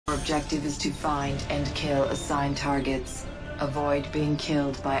objective is to find and kill assigned targets. Avoid being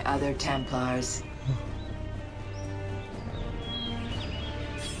killed by other Templars.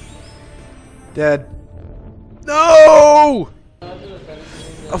 Dead. No!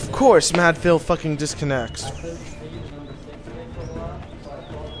 Of course, Mad Phil fucking disconnects.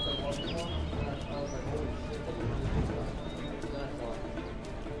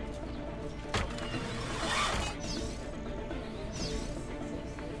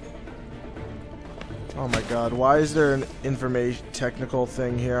 Oh my god, why is there an information technical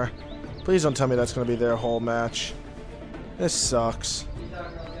thing here? Please don't tell me that's gonna be their whole match. This sucks.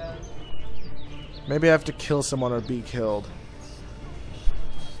 Maybe I have to kill someone or be killed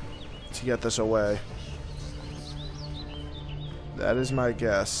to get this away. That is my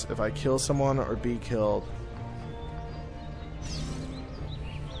guess. If I kill someone or be killed.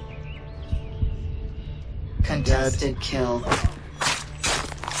 Contested kill.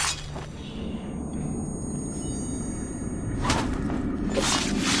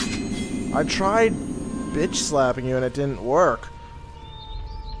 I tried bitch slapping you and it didn't work.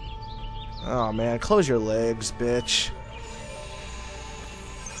 Oh man, close your legs, bitch.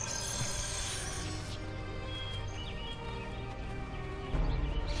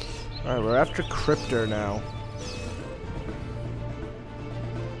 Alright, we're after Cryptor now.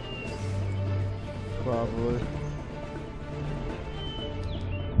 Probably.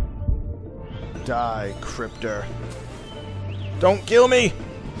 Die, Cryptor. Don't kill me!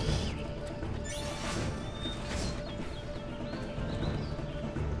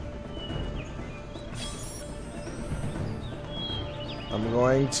 I'm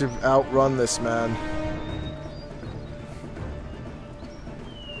going to outrun this man.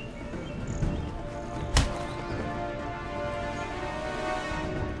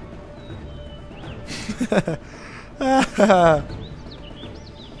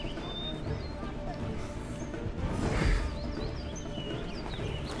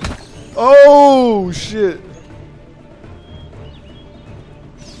 Oh shit.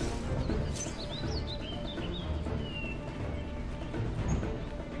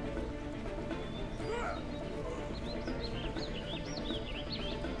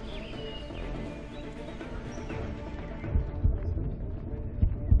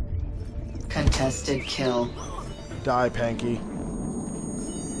 Contested kill. Die, Panky.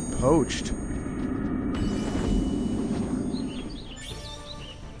 Poached.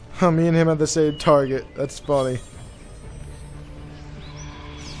 Me and him had the same target. That's funny.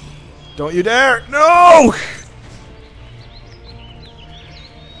 Don't you dare! No!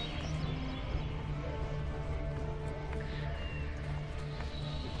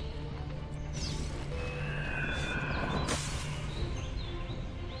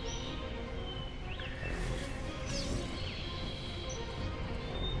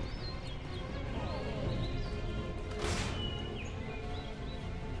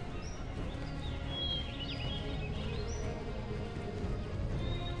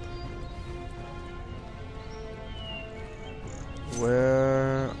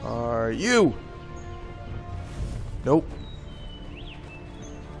 Where are you? Nope.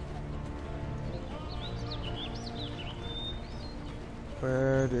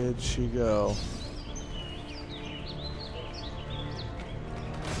 Where did she go?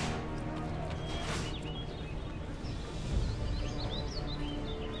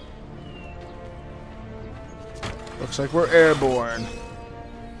 Looks like we're airborne.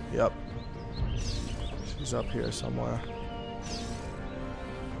 Yep. She's up here somewhere.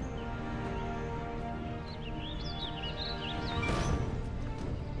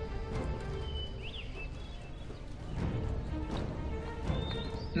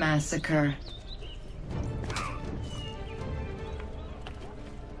 Massacre.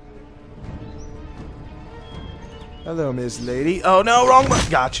 Hello, Miss Lady. Oh no, wrong one.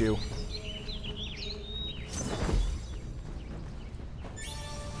 Got you.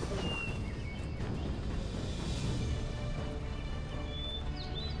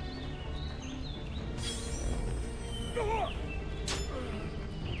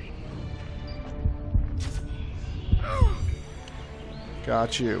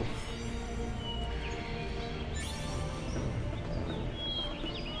 Got you.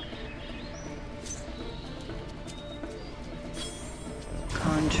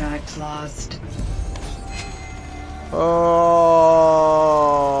 Contract lost. Oh,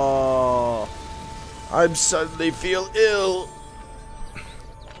 I suddenly feel ill.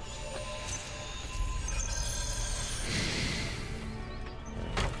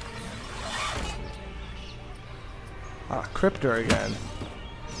 Ah, Cryptor again.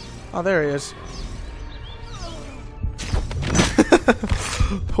 Oh, there he is.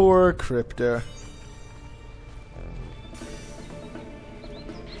 Poor Cryptor.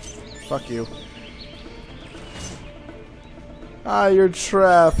 Fuck you. Ah, you're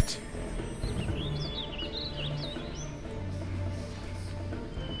trapped.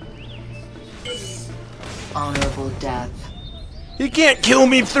 Honorable death. He can't kill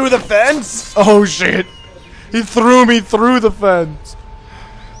me through the fence! Oh shit! He threw me through the fence!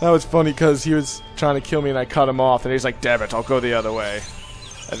 That was funny because he was trying to kill me and I cut him off and he's like, damn it, I'll go the other way.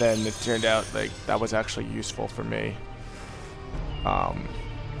 And then it turned out like that was actually useful for me.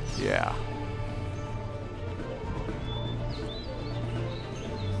 Yeah.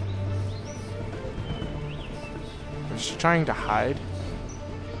 Was she trying to hide?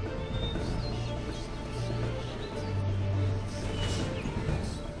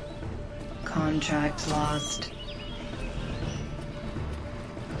 Contract lost.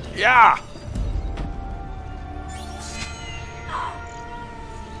 Yeah!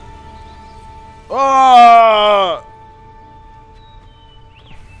 Oh!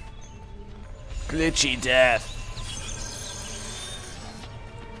 Glitchy death.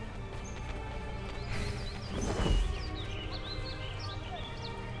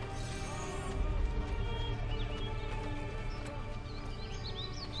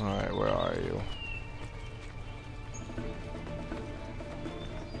 Alright, where are you?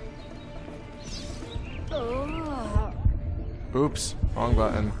 Oops, wrong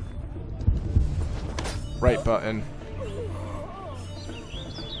button. Right button.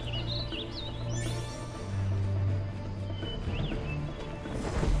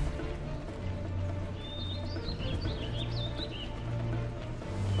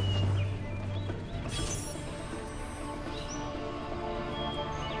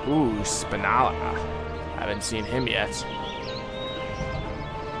 Ooh, Spinala. Haven't seen him yet.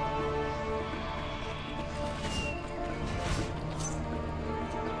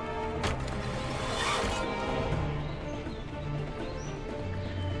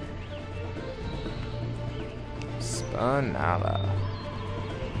 Spinala.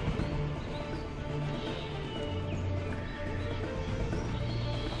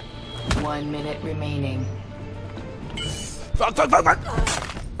 One minute remaining. Fuck, fuck, fuck, fuck!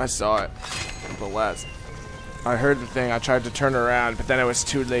 I saw it. The last. I heard the thing. I tried to turn around, but then it was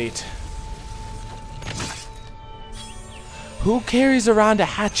too late. Who carries around a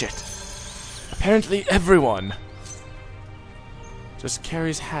hatchet? Apparently everyone. Just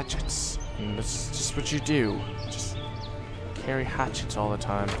carries hatchets. And that's just what you do. Just carry hatchets all the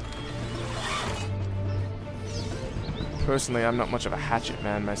time. Personally, I'm not much of a hatchet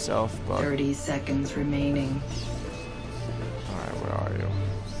man myself, but... 30 seconds remaining. Alright, where are you?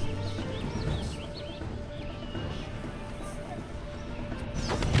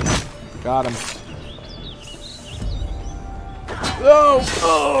 Got him. Oh!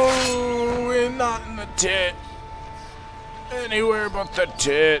 Oh! We're not in the tit. Anywhere but the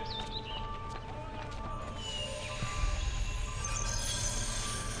tit.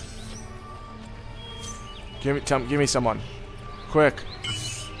 Give me someone. Quick.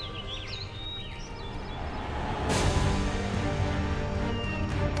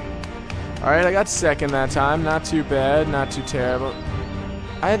 Alright, I got second that time. Not too bad, not too terrible.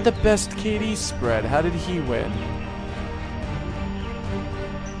 I had the best KD spread. How did he win?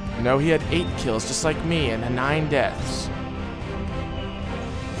 No, he had 8 kills, just like me, and 9 deaths.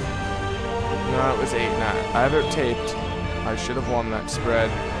 No, it was 8. Nah, I have it taped. I should have won that spread.